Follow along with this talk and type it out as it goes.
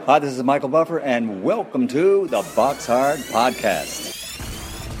Hi, this is Michael Buffer, and welcome to the Box Hard Podcast.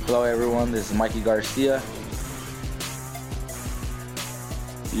 Hello, everyone. This is Mikey Garcia.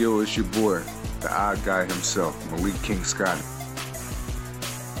 Yo, it's your boy, the odd guy himself, Malik King Scott.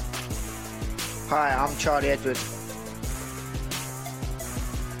 Hi, I'm Charlie Edwards.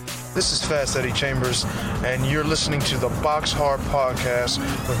 This is Fast Eddie Chambers, and you're listening to the Box Hard Podcast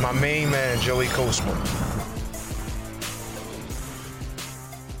with my main man, Joey Coastman.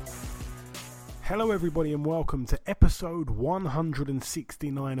 Hello everybody and welcome to episode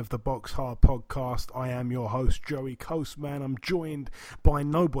 169 of the Box Hard Podcast. I am your host, Joey Coastman. I'm joined by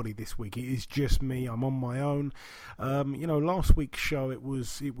nobody this week. It is just me. I'm on my own. Last week's show, it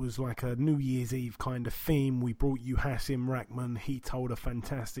was like a New Year's Eve kind of theme. We brought you Hasim Rahman. He told a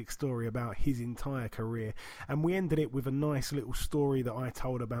fantastic story about his entire career. And we ended it with a nice little story that I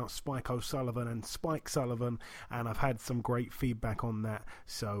told about Spike O'Sullivan and Spike Sullivan. And I've had some great feedback on that.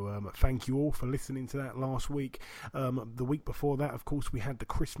 So thank you all for listening to that last week. The week before that, of course, we had the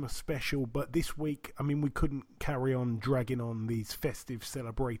Christmas special, but this week, we couldn't carry on dragging on these festive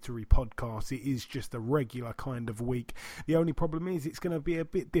celebratory podcasts. It is just a regular kind of week. The only problem is it's going to be a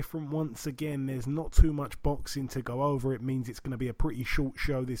bit different once again. There's not too much boxing to go over. It means it's going to be a pretty short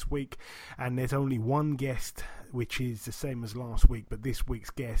show this week, and there's only one guest, which is the same as last week, but this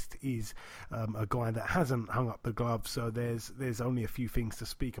week's guest is a guy that hasn't hung up the gloves, so there's only a few things to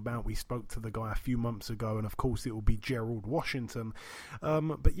speak about. We spoke to the guy a few months ago, and of course it will be Gerald Washington.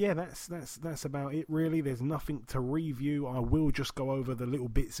 But yeah, that's about it really. There's nothing to review. I will just go over the little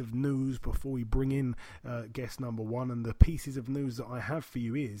bits of news before we bring in guest number one, and the pieces of news that I have for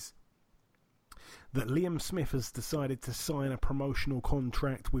you is that Liam Smith has decided to sign a promotional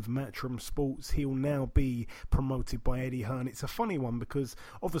contract with Matchroom Sports. He'll now be promoted by Eddie Hearn. It's a funny one because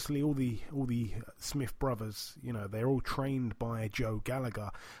obviously all the Smith brothers, they're all trained by Joe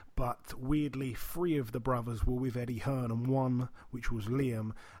Gallagher, but weirdly 3 of the brothers were with Eddie Hearn, and one, which was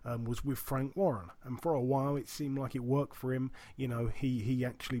Liam, was with Frank Warren. And for a while it seemed like it worked for him. He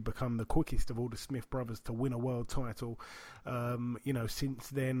actually become the quickest of all the Smith brothers to win a world title. Since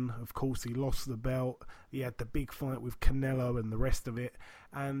then, of course, he lost the belt. He had the big fight with Canelo and the rest of it.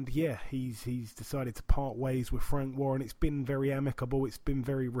 And yeah, he's decided to part ways with Frank Warren. It's been very amicable. It's been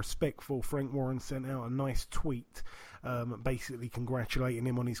very respectful. Frank Warren sent out a nice tweet basically congratulating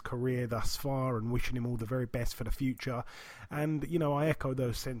him on his career thus far and wishing him all the very best for the future. And, I echo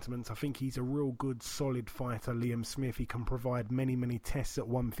those sentiments. I think he's a real good, solid fighter, Liam Smith. He can provide many, many tests at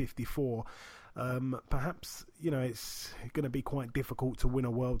 154. Perhaps, it's going to be quite difficult to win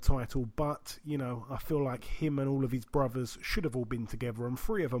a world title, but, I feel like him and all of his brothers should have all been together, and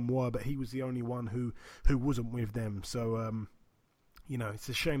 3 of them were, but he was the only one who wasn't with them. So, it's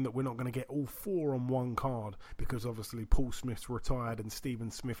a shame that we're not going to get all 4 on one card, because obviously Paul Smith's retired and Stephen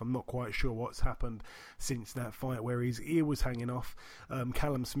Smith, I'm not quite sure what's happened since that fight where his ear was hanging off.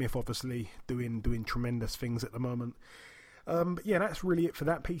 Callum Smith obviously doing tremendous things at the moment. But yeah, that's really it for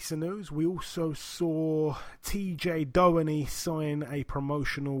that piece of news. We also saw TJ Doheny sign a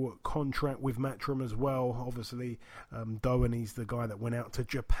promotional contract with Matchroom as well. Obviously, Doheny's the guy that went out to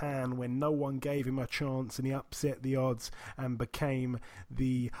Japan when no one gave him a chance, and he upset the odds and became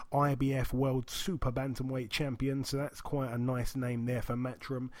the IBF World Super Bantamweight Champion. So that's quite a nice name there for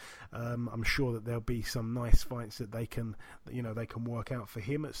Matchroom. I'm sure that there'll be some nice fights that they can work out for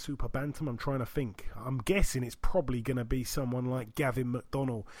him at Super Bantam. I'm trying to think. I'm guessing it's probably going to be someone like Gavin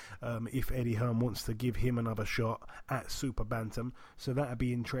McDonnell, if Eddie Hearn wants to give him another shot at Super Bantam. So that'd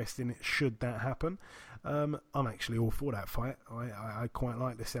be interesting should that happen. I'm actually all for that fight. I quite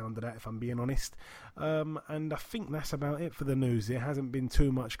like the sound of that, if I'm being honest. And I think that's about it for the news. There hasn't been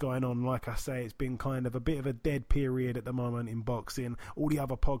too much going on. Like I say, it's been kind of a bit of a dead period at the moment in boxing. All the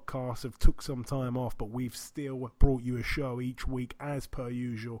other podcasts have took some time off, but we've still brought you a show each week as per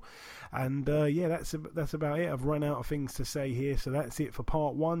usual. And yeah, that's about it. I've run out of things to say here, so that's it for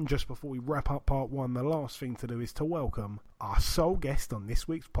part 1. Just before we wrap up part 1, the last thing to do is to welcome our sole guest on this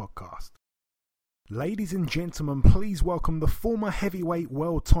week's podcast. Ladies and gentlemen, please welcome the former heavyweight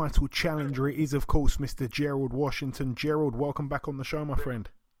world title challenger. It is, of course, Mr. Gerald Washington. Gerald, welcome back on the show, my friend.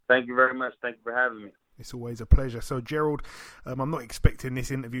 Thank you very much. Thank you for having me. It's always a pleasure. So, Gerald, I'm not expecting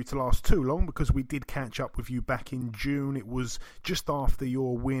this interview to last too long because we did catch up with you back in June. It was just after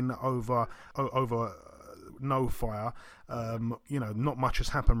your win over No Fire. Not much has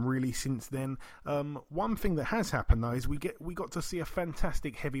happened really since then. One thing that has happened though is we got to see a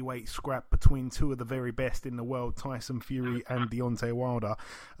fantastic heavyweight scrap between 2 of the very best in the world, Tyson Fury and Deontay Wilder.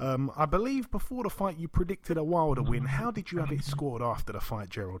 I believe before the fight you predicted a Wilder win. How did you have it scored after the fight,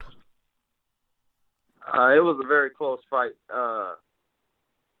 Gerald? It was a very close fight.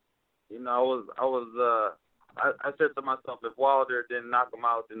 I said to myself, if Wilder didn't knock him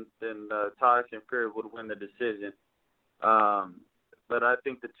out, then Tyson Fury would win the decision. But I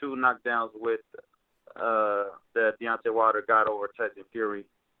think the two knockdowns that Deontay Wilder got over Tyson Fury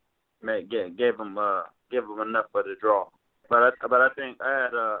gave him enough for the draw. But I think I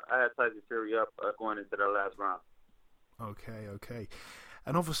had Tyson Fury up going into the last round. Okay.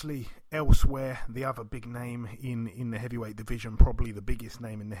 And obviously, elsewhere, the other big name in the heavyweight division, probably the biggest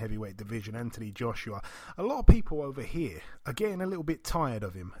name in the heavyweight division, Anthony Joshua. A lot of people over here are getting a little bit tired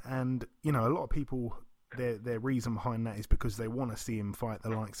of him. And, a lot of people, their reason behind that is because they want to see him fight the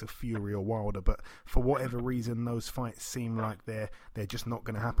likes of Fury or Wilder. But for whatever reason, those fights seem like they're just not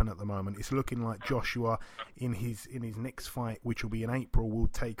going to happen at the moment. It's looking like Joshua, in his next fight, which will be in April, will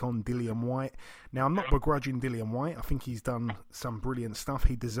take on Dillian Whyte. Now, I'm not begrudging Dillian Whyte. I think he's done some brilliant stuff.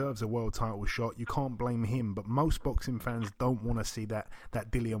 He deserves a world title shot. You can't blame him. But most boxing fans don't want to see that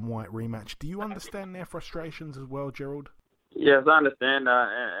Dillian Whyte rematch. Do you understand their frustrations as well, Gerald? Yes, I understand, and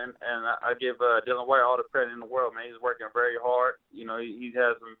I give Dillian Whyte all the credit in the world, man. He's working very hard. He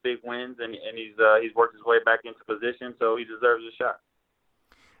has some big wins, and he's worked his way back into position, so he deserves a shot.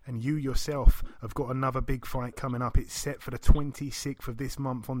 And you yourself have got another big fight coming up. It's set for the 26th of this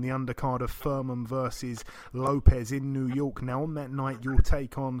month on the undercard of Furman versus Lopez in New York. Now, on that night, you'll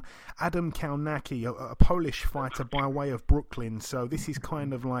take on Adam Kownacki, a Polish fighter by way of Brooklyn. So this is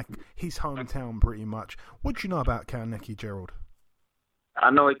kind of like his hometown pretty much. What do you know about Kownacki, Gerald? I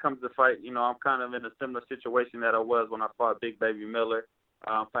know he comes to fight. I'm kind of in a similar situation that I was when I fought Big Baby Miller.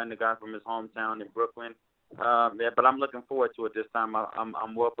 I'm fighting a guy from his hometown in Brooklyn. But I'm looking forward to it this time.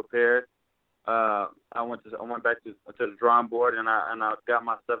 I'm well prepared. I went back to the drawing board and I got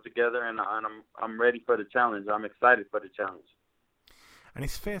my stuff together and I'm ready for the challenge. I'm excited for the challenge. And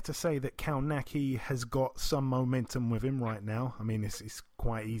it's fair to say that Kownacki has got some momentum with him right now. I mean, it's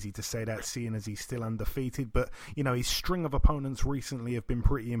quite easy to say that, seeing as he's still undefeated. But, his string of opponents recently have been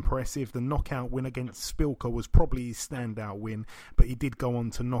pretty impressive. The knockout win against Spilka was probably his standout win, but he did go on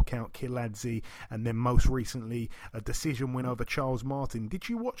to knock out Kiladze, and then most recently a decision win over Charles Martin. Did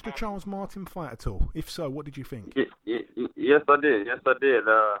you watch the Charles Martin fight at all? If so, what did you think? Yes, I did.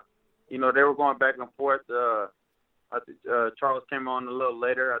 They were going back and forth. I think Charles came on a little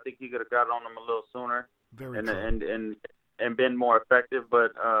later. I think he could have got on him a little sooner and been more effective.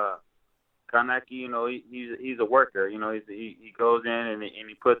 But Kownacki, he's a worker. He goes in and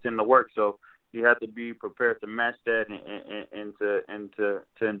he puts in the work. So you have to be prepared to match that and to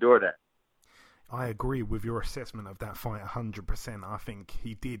endure that. I agree with your assessment of that fight 100%. I think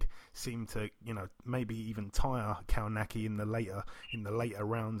he did seem to, maybe even tire Kownacki in the later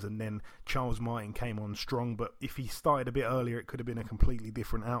rounds, and then Charles Martin came on strong. But if he started a bit earlier, it could have been a completely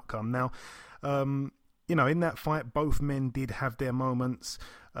different outcome. Now, in that fight, both men did have their moments.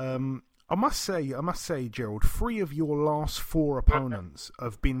 I must say, Gerald, 3 of your last 4 opponents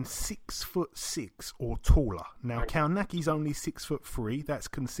have been 6'6" or taller. Now, Kownacki's only 6'3". That's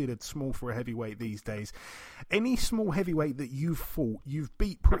considered small for a heavyweight these days. Any small heavyweight that you've fought, you've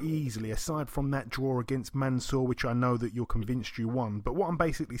beat pretty easily, aside from that draw against Mansour, which I know that you're convinced you won. But what I'm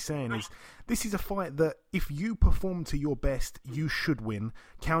basically saying is, this is a fight that if you perform to your best, you should win.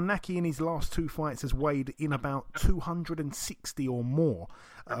 Kownacki in his last 2 fights has weighed in about 260 or more.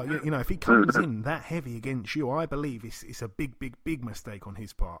 If he comes in that heavy against you, I believe it's a big mistake on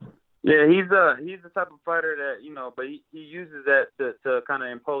his part. Yeah, he's the type of fighter that, but he uses that to kind of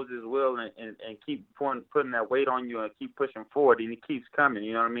impose his will and keep putting that weight on you and keep pushing forward, and he keeps coming.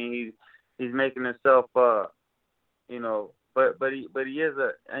 You know what I mean? He's making himself, but he is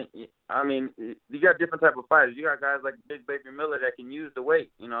you got different type of fighters. You got guys like Big Baby Miller that can use the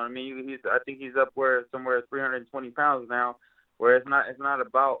weight. You know what I mean? I think he's up somewhere 320 pounds now. Where it's not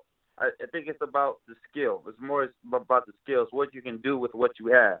about, I think it's about the skill. It's more about the skills, what you can do with what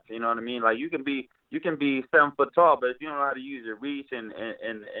you have. You know what I mean? Like you can be 7 foot tall, but if you don't know how to use your reach and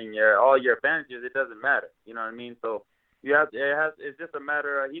all your advantages, it doesn't matter. You know what I mean? So it's just a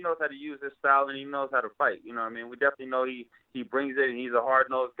matter of, he knows how to use his style and he knows how to fight. You know what I mean? We definitely know he brings it, and he's a hard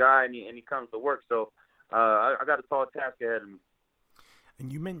nosed guy and he comes to work. So I got a tall task ahead of me.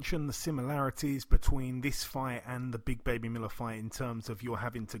 And you mentioned the similarities between this fight and the Big Baby Miller fight in terms of you're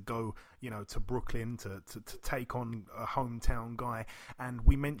having to go, to Brooklyn to take on a hometown guy. And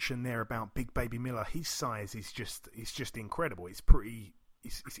we mentioned there about Big Baby Miller. His size is just incredible. It's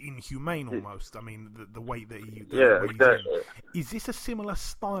inhumane almost. I mean, the weight that he's exactly. in. Is this a similar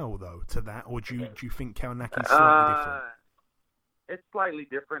style though to that, or do you think Kownacki's slightly different? It's slightly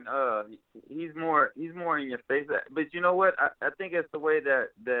different. He's more in your face. But you know what? I think it's the way that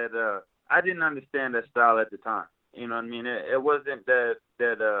I didn't understand that style at the time. You know what I mean? It wasn't that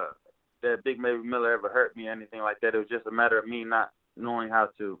that Big Baby Miller ever hurt me or anything like that. It was just a matter of me not knowing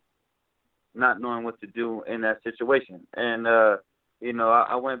what to do in that situation. And I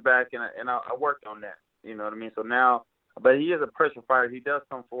went back and I worked on that. You know what I mean? So now, but he is a pressure fighter. He does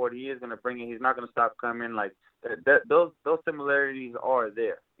come forward. He is going to bring it. He's not going to stop coming. Like that. Those similarities are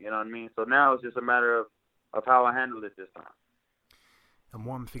there. You know what I mean? So now it's just a matter of how I handle it this time. And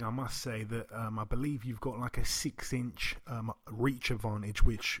one thing I must say that I believe you've got like a 6-inch reach advantage,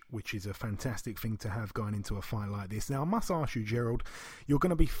 which is a fantastic thing to have going into a fight like this. Now, I must ask you, Gerald, you're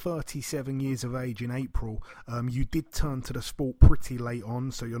going to be 37 years of age in April. You did turn to the sport pretty late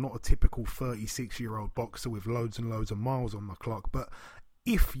on, so you're not a typical 36-year-old boxer with loads and loads of miles on the clock. But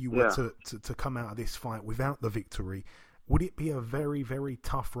if you were to come out of this fight without the victory, would it be a very, very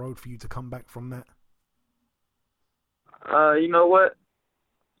tough road for you to come back from that? You know what?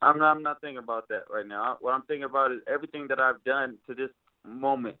 I'm not thinking about that right now. What I'm thinking about is everything that I've done to this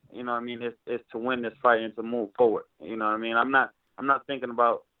moment. You know what I mean? Is to win this fight and to move forward. You know what I mean? I'm not thinking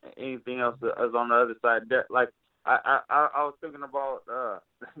about anything else as on the other side. Like I was thinking about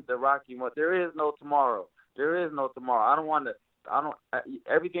the Rocky one. There is no tomorrow. There is no tomorrow.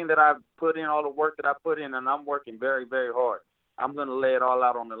 Everything that I've put in, all the work that I put in, and I'm working very, very hard. I'm gonna lay it all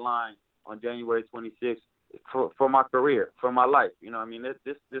out on the line on January 26th. For my career, for my life, you know what I mean?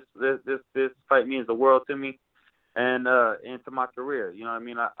 This fight means the world to me, and to my career, you know what I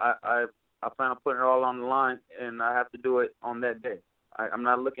mean? I plan on putting it all on the line, and I have to do it on that day. I'm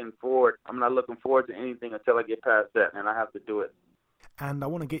not looking forward to anything until I get past that, and I have to do it. And I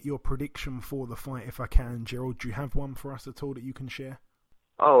want to get your prediction for the fight if I can, Gerald. Do you have one for us at all that you can share?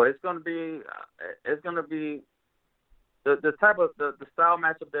 Oh, it's gonna be the type of the style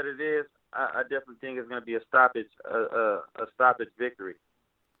matchup that it is. I definitely think it's going to be a stoppage victory.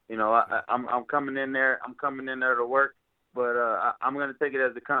 You know, I'm coming in there. I'm coming in there to work, but I'm going to take it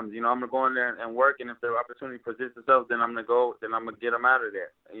as it comes. You know, I'm going to go in there and work, and if the opportunity presents itself, then I'm going to go. Then I'm going to get him out of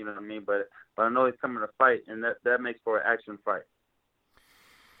there. You know what I mean? But I know he's coming to fight, and that makes for an action fight.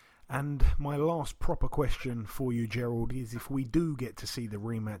 And my last proper question for you, Gerald, is if we do get to see the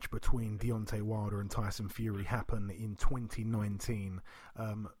rematch between Deontay Wilder and Tyson Fury happen in 2019,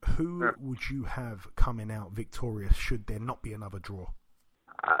 who would you have coming out victorious should there not be another draw?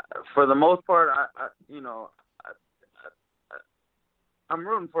 For the most part, I'm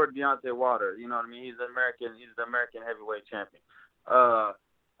rooting for Deontay Wilder. You know what I mean? He's the American heavyweight champion.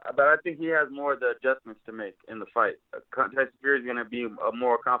 But I think he has more of the adjustments to make in the fight. Tyson Fury is going to be a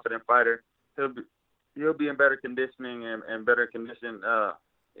more confident fighter. He'll be in better conditioning and better condition,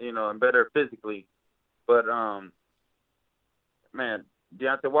 and better physically. But man,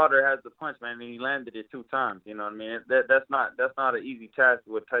 Deontay Wilder has the punch, man, and he landed it 2 times. You know what I mean? That's not an easy task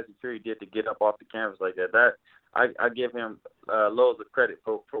what Tyson Fury did to get up off the canvas like that. That I give him loads of credit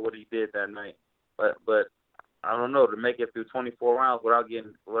for what he did that night. But I don't know, to make it through 24 rounds without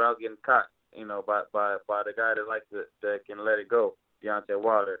getting caught, you know, by the guy that can let it go, Deontay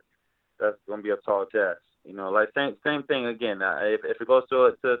Wilder. That's gonna be a tall task, you know. Like same thing again. If it goes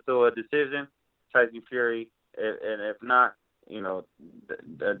to a decision, Tyson Fury, and if not, you know,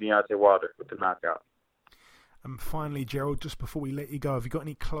 Deontay Wilder with the knockout. And finally, Gerald, just before we let you go, have you got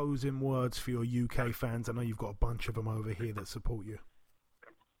any closing words for your UK fans? I know you've got a bunch of them over here that support you.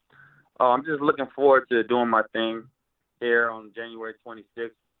 Oh, I'm just looking forward to doing my thing here on January 26th,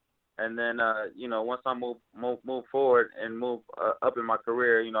 and then once I move forward and move up in my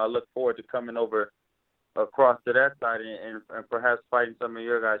career, you know, I look forward to coming over across to that side and perhaps fighting some of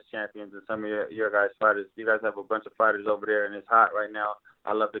your guys' champions and some of your guys' fighters. You guys have a bunch of fighters over there, and it's hot right now.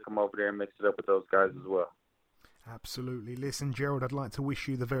 I love to come over there and mix it up with those guys as well. Absolutely. Listen, Gerald, I'd like to wish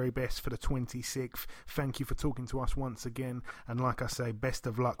you the very best for the 26th. Thank you for talking to us once again. And like I say, best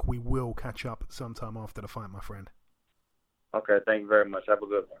of luck. We will catch up sometime after the fight, my friend. Okay, thank you very much. Have a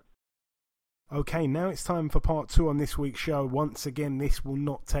good one. Okay, now it's time for part 2 on this week's show. Once again, this will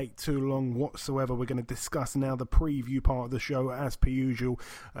not take too long whatsoever. We're going to discuss now the preview part of the show as per usual.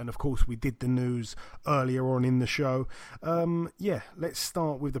 And of course, we did the news earlier on in the show. Let's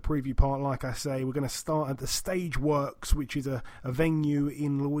start with the preview part. Like I say, we're going to start at the Stage Works, which is a venue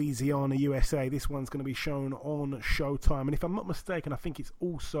in Louisiana, USA. This one's going to be shown on Showtime. And if I'm not mistaken, I think it's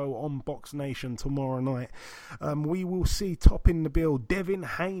also on Box Nation tomorrow night. We will see topping the bill Devin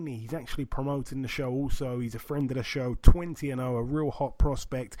Haney. He's actually promoting promoting the show also. He's a friend of the show, 20-0, a real hot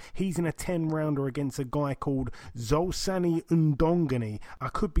prospect. He's in a 10-rounder against a guy called Zolsani Undongani. I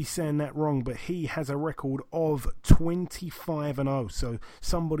could be saying that wrong, but he has a record of 25-0. So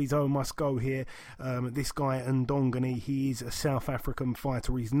somebody's O must go here. This guy Undongani, he is a South African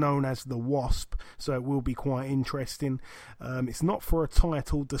fighter. He's known as the Wasp, so it will be quite interesting. It's not for a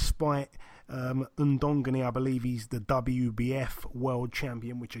title, despite Undongani, I believe he's the WBF world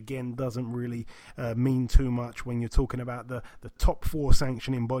champion, which again doesn't really mean too much when you're talking about the top 4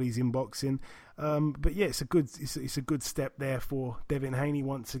 sanctioning bodies in boxing. But yeah, it's a good step there for Devin Haney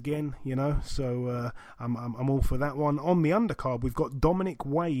once again, you know. So I'm all for that one. On the undercard, we've got Dominic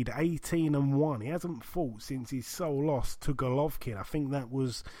Wade, 18-1. He hasn't fought since his sole loss to Golovkin. I think that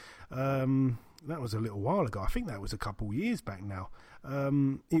was a little while ago. I think that was a couple years back now.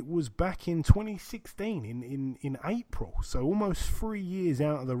 It was back in 2016 in April, so almost 3 years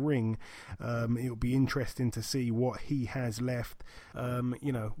out of the ring. It'll be interesting to see what he has left.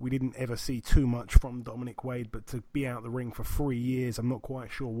 You know, we didn't ever see too much from Dominic Wade, but to be out of the ring for 3 years, I'm not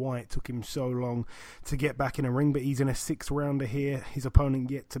quite sure why it took him so long to get back in a ring, but he's in a 6th rounder here. His opponent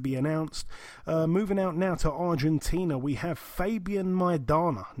yet to be announced. Moving out now to Argentina, we have Fabian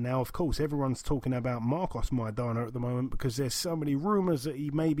Maidana. Now, of course, everyone's talking about Marcos Maidana at the moment because there's so many rumours that he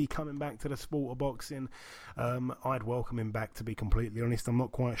may be coming back to the sport of boxing. I'd welcome him back, to be completely honest. I'm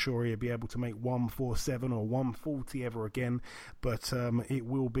not quite sure he'll be able to make 147 or 140 ever again, but it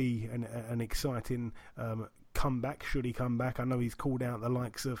will be an exciting comeback should he come back. I know he's called out the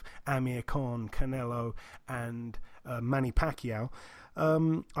likes of Amir Khan, Canelo and Manny Pacquiao.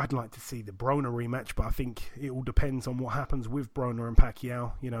 I'd like to see the Broner rematch, but I think it all depends on what happens with Broner and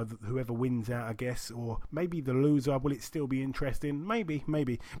Pacquiao. You know, whoever wins out, I guess, or maybe the loser. Will it still be interesting? Maybe.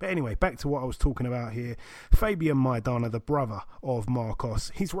 But anyway, back to what I was talking about here. Fabian Maidana, the brother of Marcos,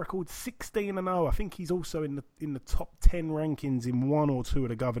 his record 16-0. I think he's also in the top 10 rankings in 1 or 2 of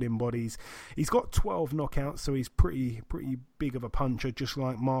the governing bodies. He's got 12 knockouts, so he's pretty big of a puncher, just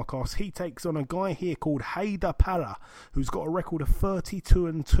like Marcos. He takes on a guy here called Haider Parra, who's got a record of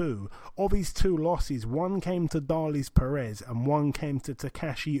 32-2. Of his 2 losses, 1 came to Darlis Perez and 1 came to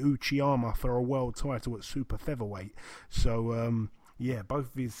Takashi Uchiyama for a world title at super featherweight. So yeah,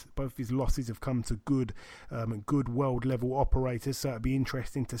 both of his losses have come to good world level operators. So it'd be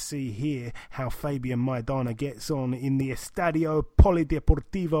interesting to see here how Fabian Maidana gets on in the Estadio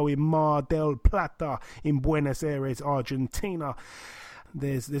Polideportivo in Mar del Plata in Buenos Aires, Argentina.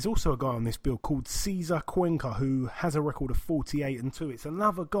 There's also a guy on this bill called Cesar Cuenca who has a record of 48-2. It's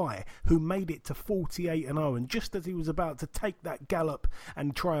another guy who made it to 48-0, and just as he was about to take that gallop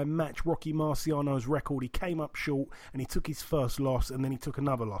and try and match Rocky Marciano's record, he came up short and he took his first loss, and then he took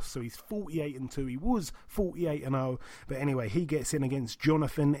another loss. So he's 48-2. He was 48-0, but anyway, he gets in against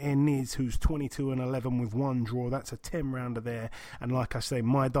Jonathan Eniz, who's 22-11 with 1 draw. That's a 10-rounder there, and like I say,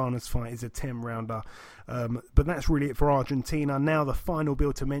 Maidana's fight is a 10-rounder. But that's really it for Argentina. Now the final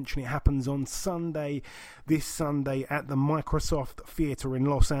bill to mention, it happens on this Sunday at the Microsoft Theatre in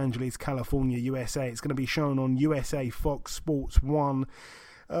Los Angeles, California, USA. It's going to be shown on USA Fox Sports 1.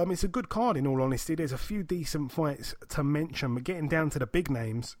 It's a good card, in all honesty. There's a few decent fights to mention, but getting down to the big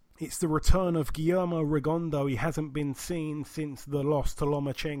names, it's the return of Guillermo Rigondeaux. He hasn't been seen since the loss to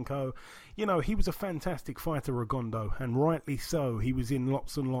Lomachenko. You know, he was a fantastic fighter, Rigondeaux, and rightly so. He was in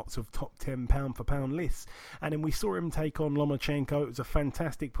lots and lots of top 10 pound-for-pound lists. And then we saw him take on Lomachenko. It was a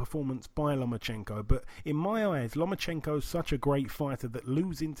fantastic performance by Lomachenko. But in my eyes, Lomachenko's such a great fighter that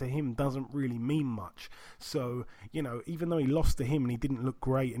losing to him doesn't really mean much. So, you know, even though he lost to him and he didn't look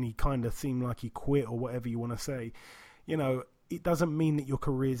great and he kind of seemed like he quit or whatever you want to say, you know, it doesn't mean that your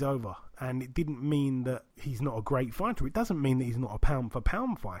career's over, and it didn't mean that he's not a great fighter. It doesn't mean that he's not a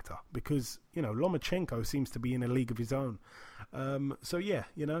pound-for-pound fighter, because, you know, Lomachenko seems to be in a league of his own. So yeah,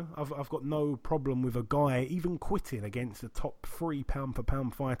 you know, I've got no problem with a guy even quitting against a top 3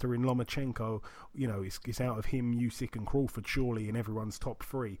 pound-for-pound fighter in Lomachenko. You know, it's out of him, Usyk and Crawford surely in everyone's top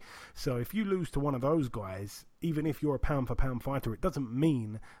 3. So if you lose to one of those guys, even if you're a pound-for-pound fighter, it doesn't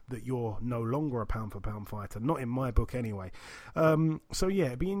mean that you're no longer a pound-for-pound fighter. Not in my book anyway. So yeah,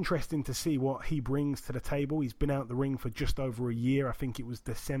 it'd be interesting to see what he brings to the table. He's been out the ring for just over a year. I think it was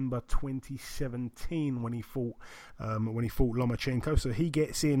December 2017 when he fought Lomachenko. So he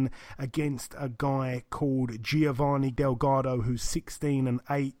gets in against a guy called Giovanni Delgado, who's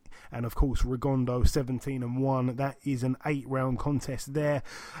 16-8. And of course Rigondeaux 17-1. That is an 8-round contest there.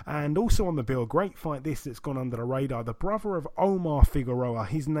 And also on the bill, great fight this that's gone under the radar. The brother of Omar Figueroa,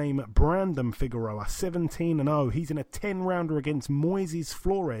 his name Brandon Figueroa, 17-0. He's in a 10-rounder against Moises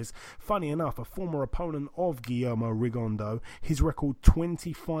Flores. Funny enough, a former opponent of Guillermo Rigondeaux. His record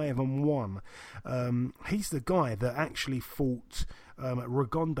 25-1. He's the guy that actually fought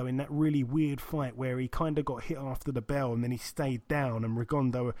Rigondeaux in that really weird fight where he kind of got hit after the bell and then he stayed down, and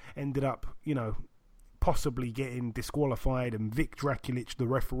Rigondeaux ended up, possibly getting disqualified, and Vic Drakulic, the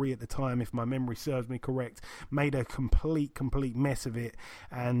referee at the time, if my memory serves me correct, made a complete mess of it,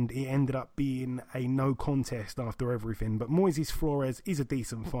 and it ended up being a no contest after everything. But Moises Flores is a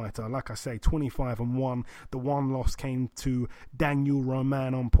decent fighter. Like I say, 25-1. The one loss came to Daniel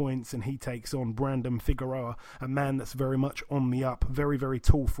Roman on points, and he takes on Brandon Figueroa, a man that's very much on the up, very, very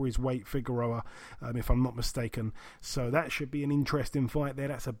tall for his weight, Figueroa, if I'm not mistaken. So that should be an interesting fight there.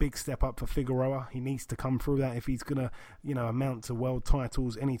 That's a big step up for Figueroa. He needs to come through that if he's gonna amount to world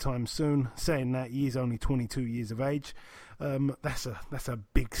titles anytime soon. Saying that, he is only 22 years of age. That's a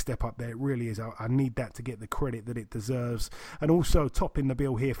big step up there. It really is. I need that to get the credit that it deserves. And also topping the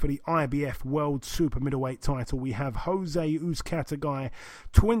bill here for the IBF World Super Middleweight title, we have Jose Uzcategui,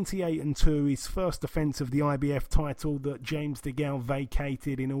 28-2. His first defense of the IBF title that James DeGale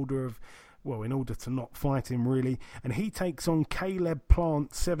vacated in order to not fight him, really. And he takes on Caleb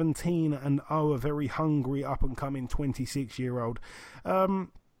Plant, 17-0, a very hungry, up-and-coming 26-year-old. The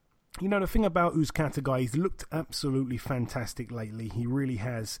thing about Uzcategui, he's looked absolutely fantastic lately. He really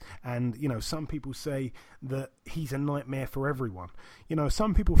has. And, some people say that he's a nightmare for everyone.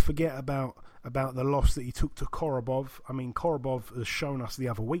 Some people forget about the loss that he took to Korobov. I mean, Korobov has shown us the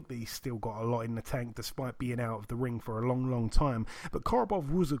other week that he's still got a lot in the tank despite being out of the ring for a long, long time. But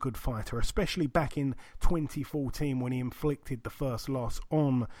Korobov was a good fighter, especially back in 2014 when he inflicted the first loss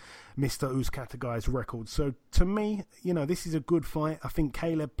on Mr. Uzcategui's record. So to me, this is a good fight. I think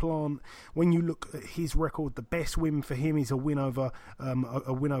Caleb Plant, when you look at his record, the best win for him is a win over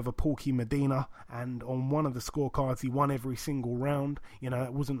Porky Medina, and on one of the scorecards he won every single round.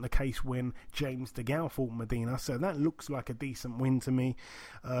 That wasn't the case when James DeGale fought Medina, so that looks like a decent win to me.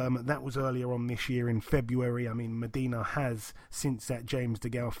 That was earlier on this year in February. I mean, Medina has, since that James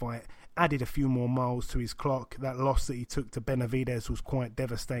DeGale fight, added a few more miles to his clock. That loss that he took to Benavidez was quite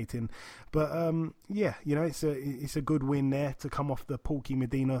devastating. But it's a good win there to come off the Porky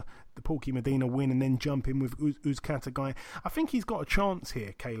Medina win and then jump in with Uzcategui. I think he's got a chance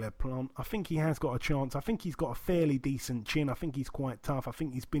here, Caleb Plant. I think he has got a chance. I think he's got a fairly decent chin. I think he's quite tough. I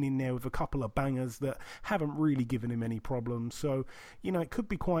think he's been in there with a couple of bangers that haven't really given him any problems. So, it could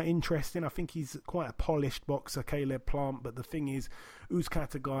be quite interesting. I think he's quite a polished boxer, Caleb Plant. But the thing is,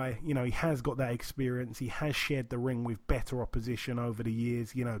 Uzcategui, he has got that experience. He has shared the ring with better opposition over the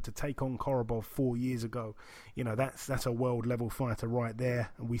years. To take on Korobov 4 years ago, that's a world level fighter right there.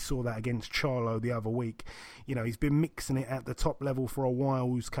 And we saw that against Charlo the other week. He's been mixing it at the top level for a while,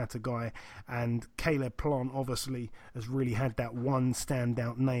 Uzcategui, and Caleb Plant obviously has really had that one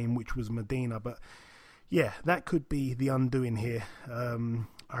standout name, which was Medina. But yeah, that could be the undoing here.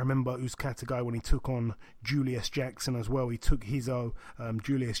 I remember Uzcategui when he took on Julius Jackson as well. He took Hizzo,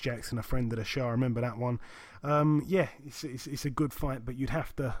 Julius Jackson, a friend of the show. I remember that one. It's a good fight, but you'd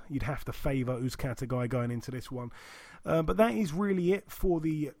have to favour Uzcategui going into this one. But that is really it for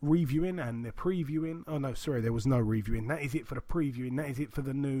the reviewing and the previewing. Oh no, sorry, there was no reviewing. That is it for the previewing. That is it for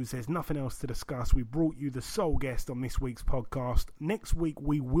the news. There's nothing else to discuss. We brought you the sole guest on this week's podcast. Next week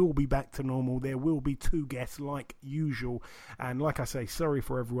we will be back to normal. There will be 2 guests like usual. And like I say, sorry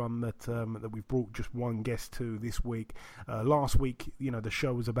for everyone that we've brought just one guest to this week. Last week, the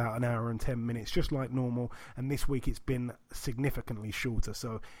show was about an hour and 10 minutes, just like normal. And this week it's been significantly shorter.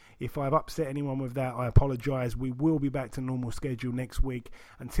 So if I've upset anyone with that, I apologise. We will be back to normal schedule next week.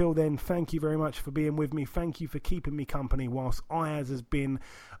 Until then, thank you very much for being with me. Thank you for keeping me company whilst Ayaz has been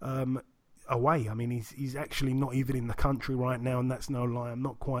away. I mean, he's actually not even in the country right now, and that's no lie. I'm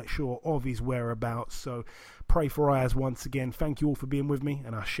not quite sure of his whereabouts. So pray for Ayaz once again. Thank you all for being with me,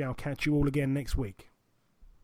 and I shall catch you all again next week.